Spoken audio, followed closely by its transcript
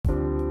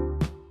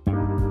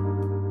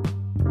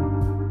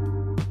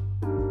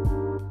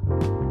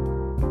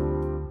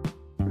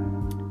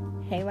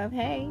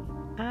Hey,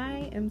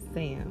 I am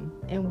Sam,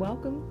 and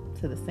welcome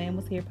to the Sam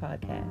Was Here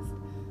podcast,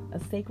 a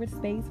sacred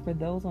space for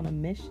those on a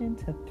mission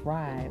to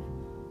thrive.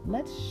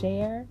 Let's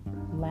share,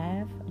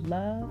 laugh,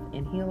 love,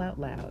 and heal out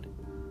loud.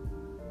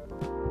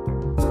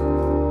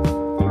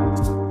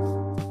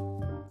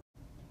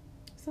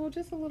 So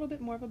just a little bit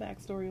more of a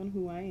backstory on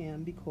who I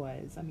am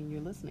because,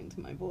 you're listening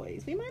to my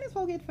voice. We might as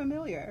well get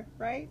familiar,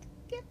 right?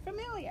 Get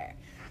familiar.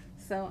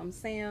 So I'm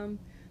Sam.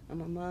 I'm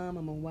a mom,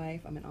 I'm a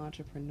wife, I'm an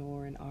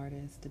entrepreneur, an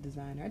artist, a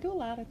designer. I do a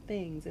lot of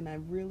things, and I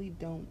really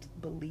don't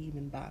believe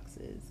in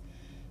boxes.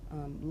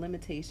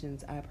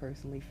 Limitations, I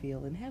personally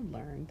feel and have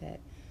learned that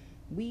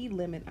we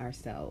limit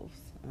ourselves.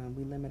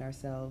 We limit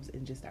ourselves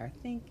in just our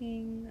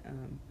thinking,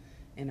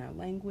 in our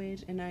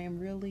language, and I am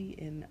really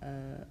in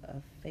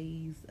a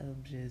phase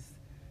of just,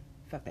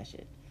 fuck that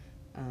shit.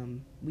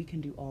 We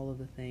can do all of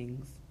the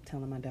things.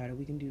 Telling my daughter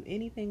we can do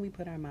anything we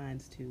put our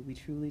minds to. We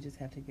truly just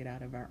have to get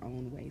out of our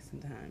own way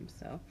sometimes.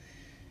 So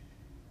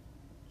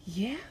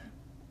yeah,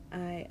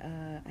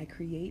 I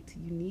create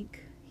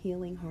unique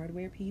healing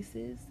hardware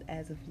pieces.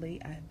 As of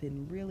late, I've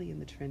been really in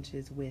the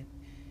trenches with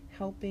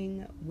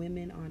helping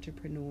women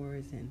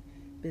entrepreneurs and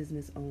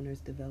business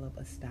owners develop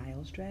a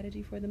style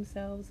strategy for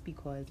themselves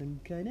because I'm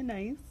kind of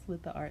nice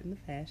with the art and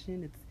the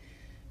fashion. It's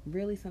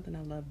really something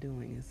I love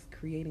doing, is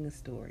creating a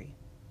story.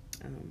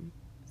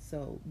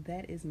 So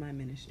that is my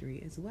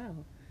ministry as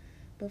well.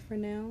 But for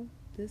now,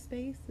 this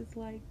space is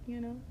like,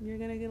 you're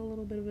going to get a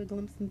little bit of a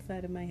glimpse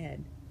inside of my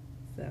head.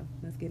 So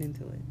let's get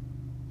into it.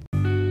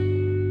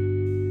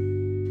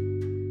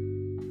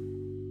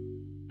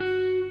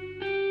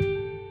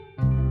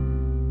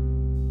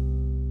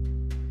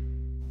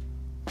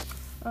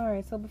 All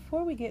right, so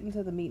before we get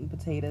into the meat and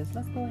potatoes,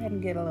 let's go ahead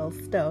and get a little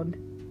stoned.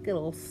 Get a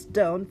little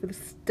stoned for the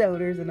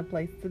stoners in a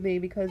place to be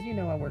because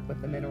I work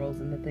with the minerals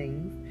and the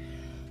things.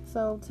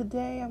 So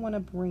today I want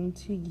to bring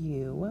to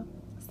you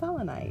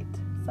selenite.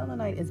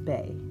 Selenite is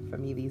bae for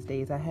me these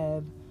days. I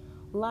have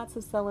lots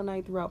of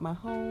selenite throughout my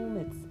home.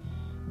 It's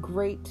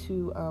great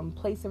to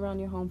place around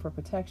your home for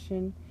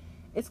protection.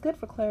 It's good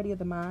for clarity of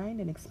the mind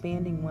and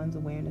expanding one's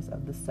awareness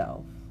of the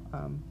self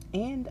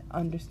and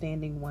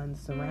understanding one's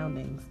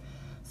surroundings.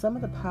 Some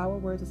of the power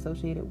words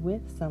associated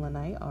with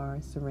selenite are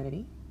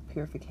serenity,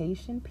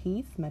 purification,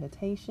 peace,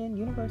 meditation,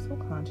 universal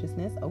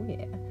consciousness,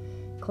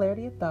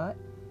 clarity of thought,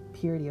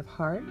 purity of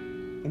heart,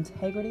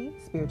 integrity,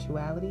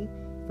 spirituality,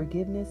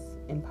 forgiveness,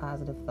 and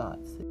positive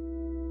thoughts.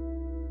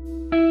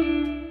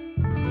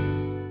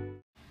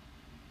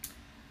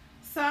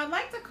 So I'd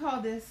like to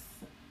call this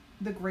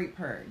the Great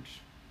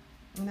Purge.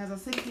 And as I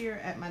sit here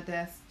at my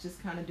desk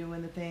just kind of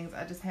doing the things,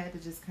 I just had to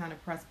just kind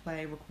of press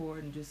play,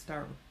 record, and just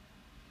start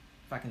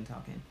fucking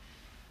talking.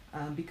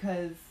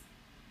 Because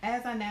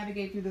as I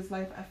navigate through this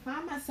life, I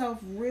find myself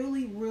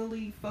really,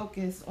 really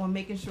focused on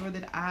making sure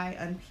that I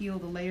unpeel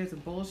the layers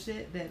of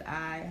bullshit that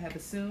I have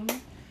assumed.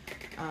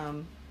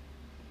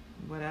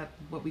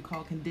 What we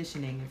call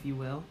conditioning, if you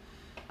will.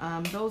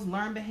 Those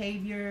learned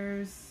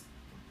behaviors,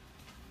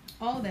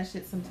 all of that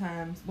shit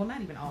sometimes, well, not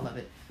even all of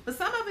it, but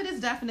some of it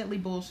is definitely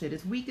bullshit.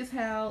 It's weak as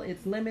hell.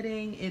 It's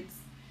limiting.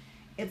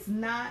 It's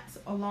not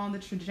along the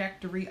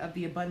trajectory of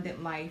the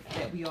abundant life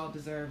that we all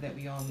deserve, that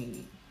we all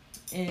need.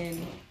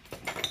 And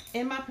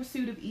in my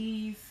pursuit of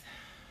ease,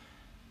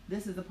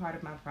 this is a part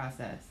of my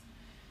process.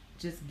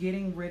 Just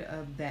getting rid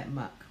of that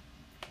muck.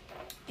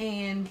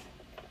 And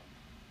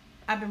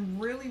I've been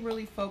really,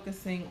 really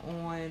focusing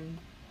on,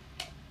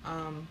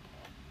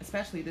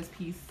 especially this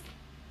piece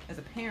as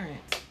a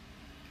parent,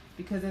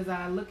 because as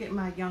I look at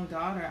my young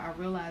daughter, I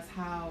realize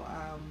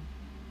how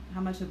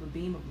much of a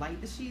beam of light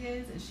that she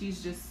is, and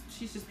she's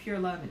just pure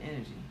love and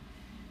energy.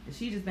 And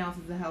she just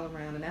bounces the hell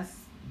around, and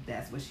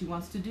that's what she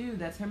wants to do.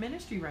 That's her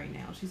ministry right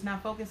now. She's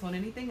not focused on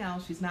anything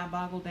else. She's not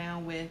boggled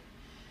down with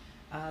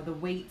the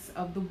weights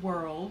of the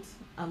world,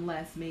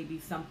 unless maybe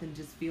something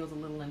just feels a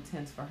little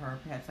intense for her,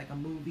 perhaps like a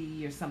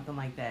movie or something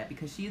like that,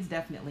 because she is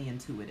definitely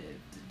intuitive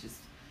to just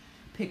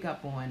pick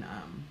up on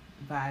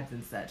vibes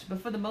and such.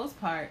 But for the most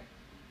part,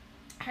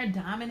 her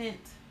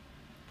dominant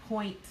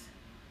point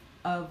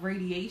of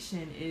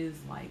radiation is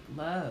like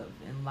love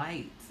and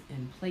light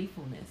and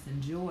playfulness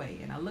and joy.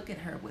 And I look at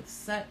her with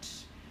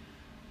such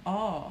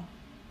awe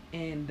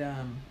and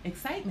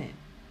excitement.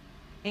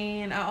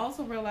 And I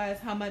also realize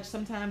how much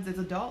sometimes as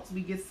adults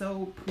we get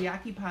so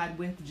preoccupied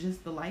with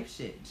just the life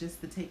shit, just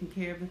the taking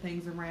care of the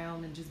things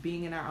around and just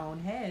being in our own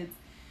heads.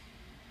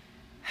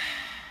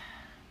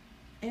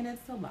 And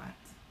it's a lot.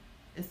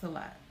 It's a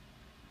lot.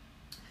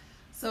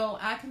 So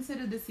I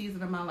consider this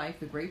season of my life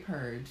the Great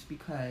Purge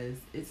because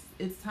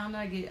it's time that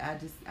I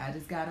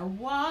just gotta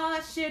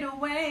wash it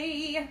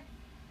away.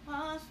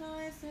 Wash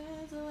my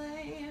sins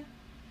away.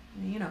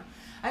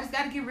 I just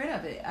gotta get rid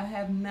of it.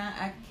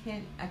 I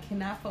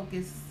cannot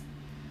focus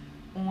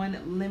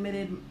on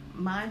limited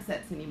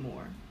mindsets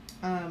anymore.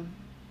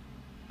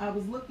 I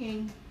was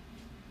looking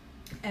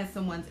at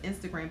someone's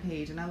Instagram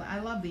page, and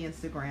I love the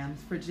Instagrams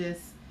for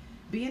just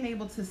being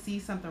able to see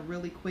something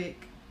really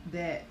quick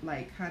that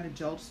like kind of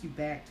jolts you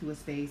back to a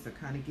space or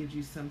kind of gives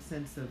you some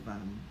sense of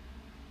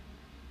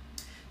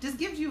just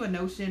gives you a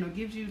notion or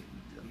gives you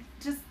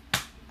just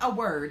a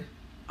word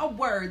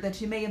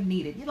that you may have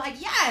needed. You're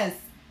like, yes,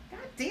 God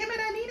damn it,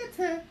 I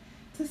needed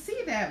to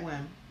see that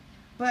one.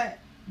 But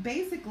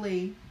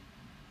basically,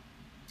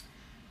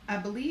 I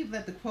believe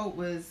that the quote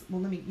was,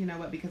 well, let me, you know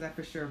what, because I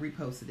for sure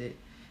reposted it.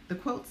 The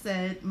quote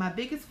said, my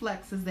biggest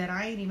flex is that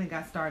I ain't even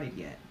got started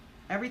yet.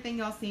 Everything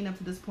y'all seen up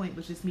to this point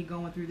was just me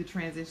going through the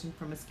transition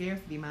from a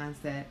scarcity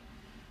mindset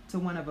to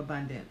one of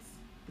abundance.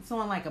 It's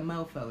on like a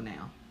mofo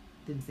now.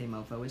 Didn't say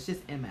mofo, it's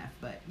just MF,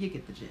 but you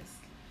get the gist.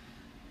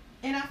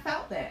 And I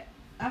felt that.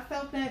 I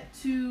felt that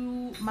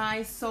to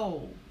my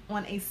soul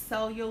on a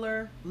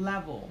cellular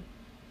level.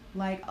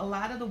 Like, a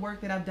lot of the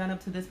work that I've done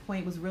up to this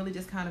point was really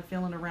just kind of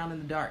feeling around in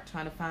the dark,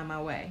 trying to find my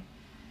way.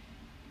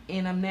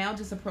 And I'm now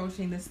just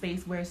approaching this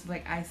space where it's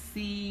like I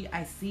see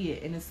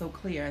it, and it's so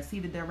clear. I see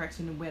the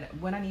direction and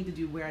what I need to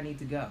do, where I need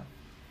to go.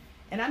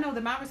 And I know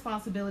that my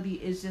responsibility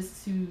is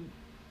just to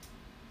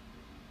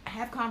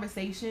have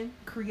conversation,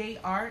 create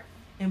art,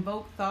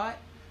 invoke thought,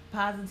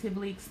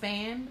 positively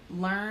expand,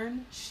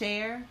 learn,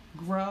 share,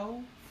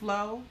 grow,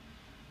 flow.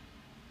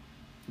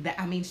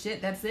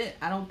 That's it.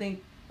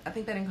 I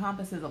think that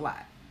encompasses a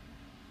lot.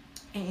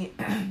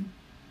 And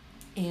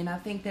and I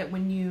think that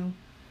when you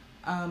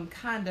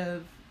kind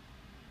of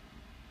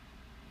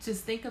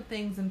just think of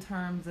things in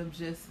terms of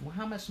just, well,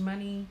 how much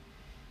money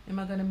am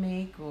I going to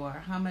make, or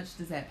how much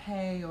does that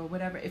pay, or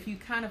whatever. If you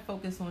kind of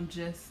focus on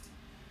just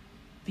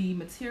the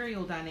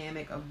material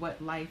dynamic of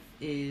what life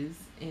is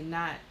and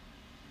not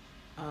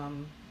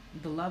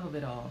the love of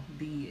it all,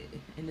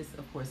 and this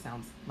of course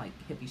sounds like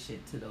hippie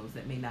shit to those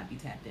that may not be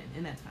tapped in,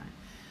 and that's fine.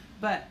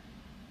 But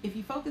if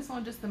you focus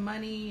on just the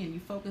money and you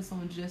focus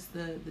on just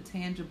the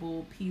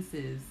tangible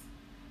pieces,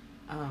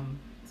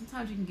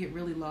 sometimes you can get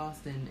really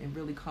lost and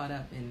really caught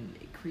up, and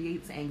it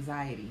creates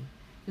anxiety.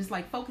 Just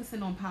like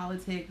focusing on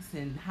politics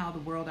and how the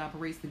world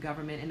operates, the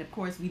government. And of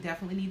course, we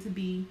definitely need to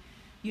be,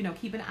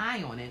 keep an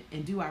eye on it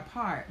and do our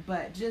part.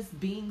 But just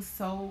being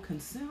so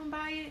consumed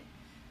by it,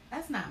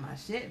 that's not my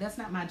shit. That's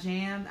not my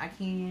jam. I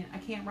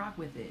can't rock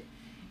with it.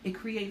 It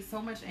creates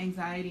so much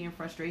anxiety and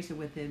frustration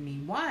within me.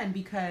 One,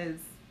 because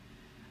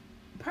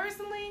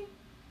personally,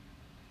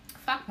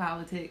 fuck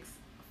politics,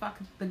 fuck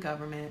the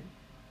government.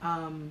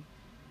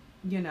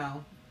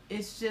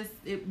 It's just,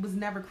 it was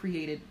never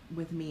created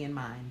with me in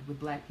mind,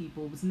 with black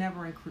people. It was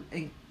never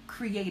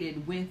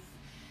created with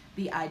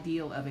the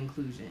ideal of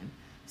inclusion.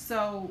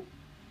 So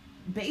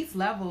base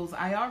levels,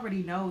 I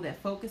already know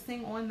that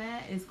focusing on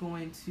that is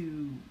going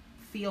to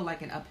feel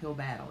like an uphill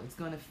battle. It's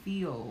going to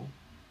feel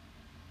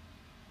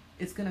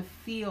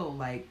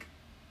like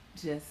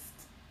just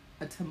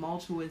a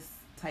tumultuous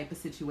type of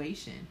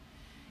situation.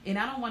 And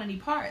I don't want any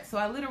part. So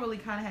I literally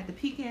kind of had to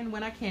peek in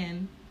when I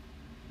can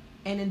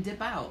and then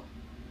dip out.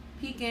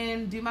 Peek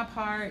in, do my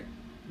part,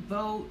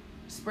 vote,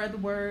 spread the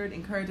word,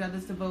 encourage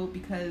others to vote,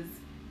 because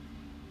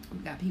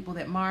we've got people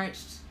that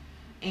marched,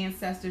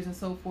 ancestors and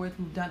so forth,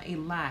 who've done a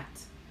lot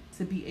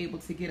to be able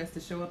to get us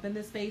to show up in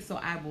this space. So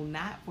I will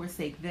not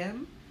forsake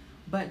them,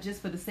 but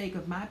just for the sake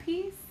of my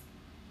peace,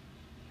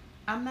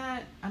 I'm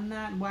not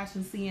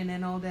watching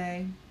CNN all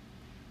day.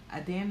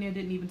 I damn near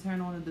didn't even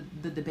turn on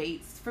the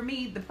debates. For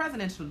me, the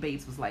presidential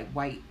debates was like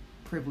white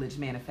privilege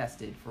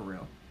manifested, for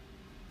real.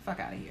 Fuck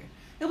out of here.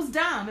 It was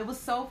dumb. It was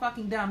so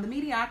fucking dumb. The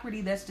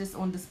mediocrity that's just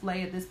on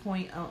display at this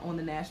point on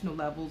the national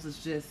levels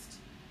is just,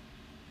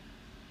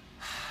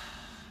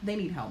 they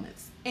need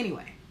helmets.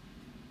 Anyway,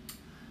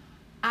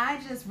 I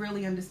just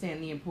really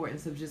understand the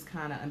importance of just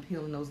kind of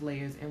unpeeling those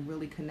layers and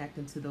really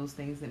connecting to those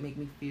things that make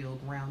me feel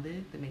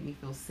grounded, that make me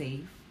feel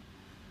safe,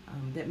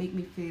 that make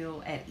me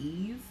feel at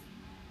ease,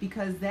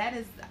 because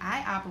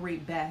I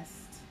operate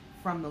best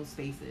from those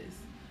spaces.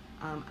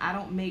 I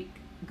don't make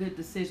good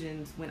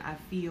decisions when I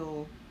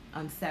feel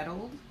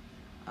unsettled.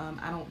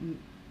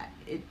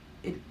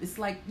 It's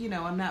like,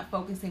 I'm not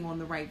focusing on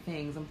the right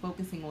things. I'm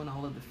focusing on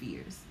all of the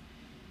fears.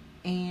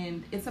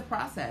 And it's a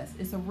process.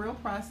 It's a real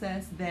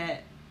process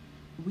that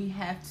we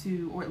have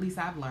to, or at least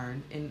I've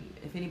learned, and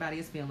if anybody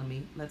is feeling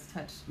me, let's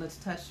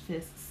touch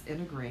fists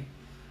and agree.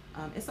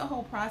 It's a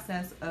whole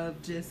process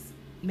of just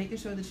making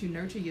sure that you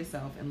nurture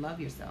yourself and love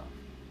yourself.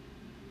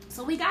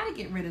 So we got to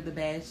get rid of the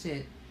bad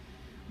shit.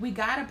 We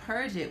got to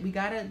purge it. We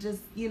got to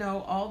just,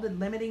 all the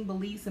limiting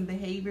beliefs and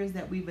behaviors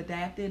that we've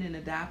adapted and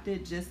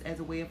adopted just as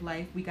a way of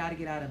life, we got to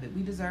get out of it.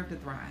 We deserve to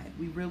thrive.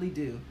 We really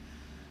do.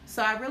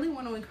 So I really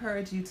want to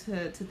encourage you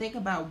to think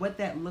about what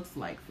that looks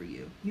like for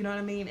you. You know what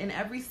I mean? In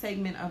every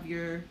segment of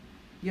your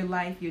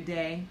life, your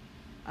day,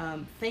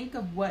 think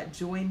of what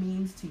joy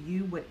means to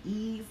you, what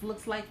ease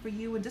looks like for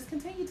you, and just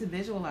continue to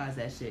visualize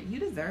that shit. You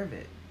deserve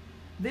it.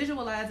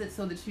 Visualize it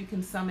so that you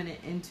can summon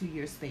it into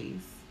your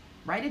space.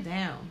 Write it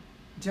down.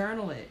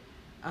 Journal it.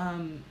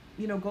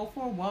 Go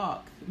for a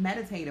walk.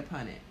 Meditate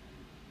upon it.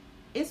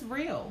 It's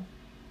real.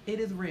 It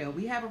is real.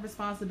 We have a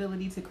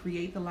responsibility to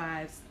create the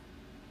lives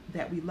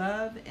that we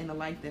love and a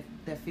life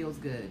that feels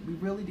good. We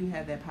really do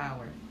have that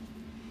power.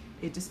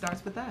 It just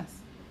starts with us.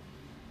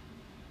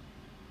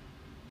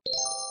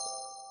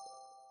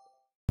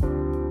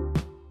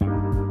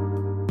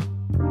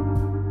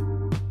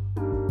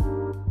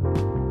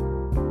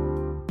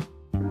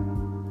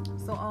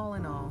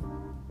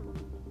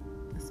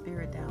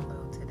 spirit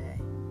download today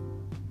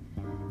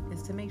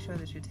is to make sure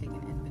that you're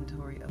taking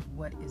inventory of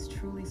what is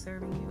truly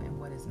serving you and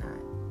what is not,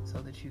 so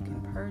that you can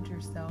purge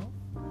yourself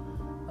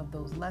of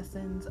those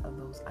lessons, of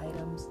those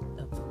items,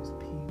 of those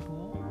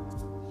people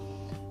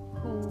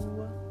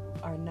who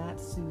are not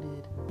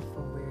suited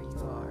for where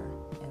you are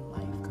in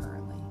life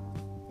currently.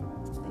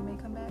 They may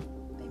come back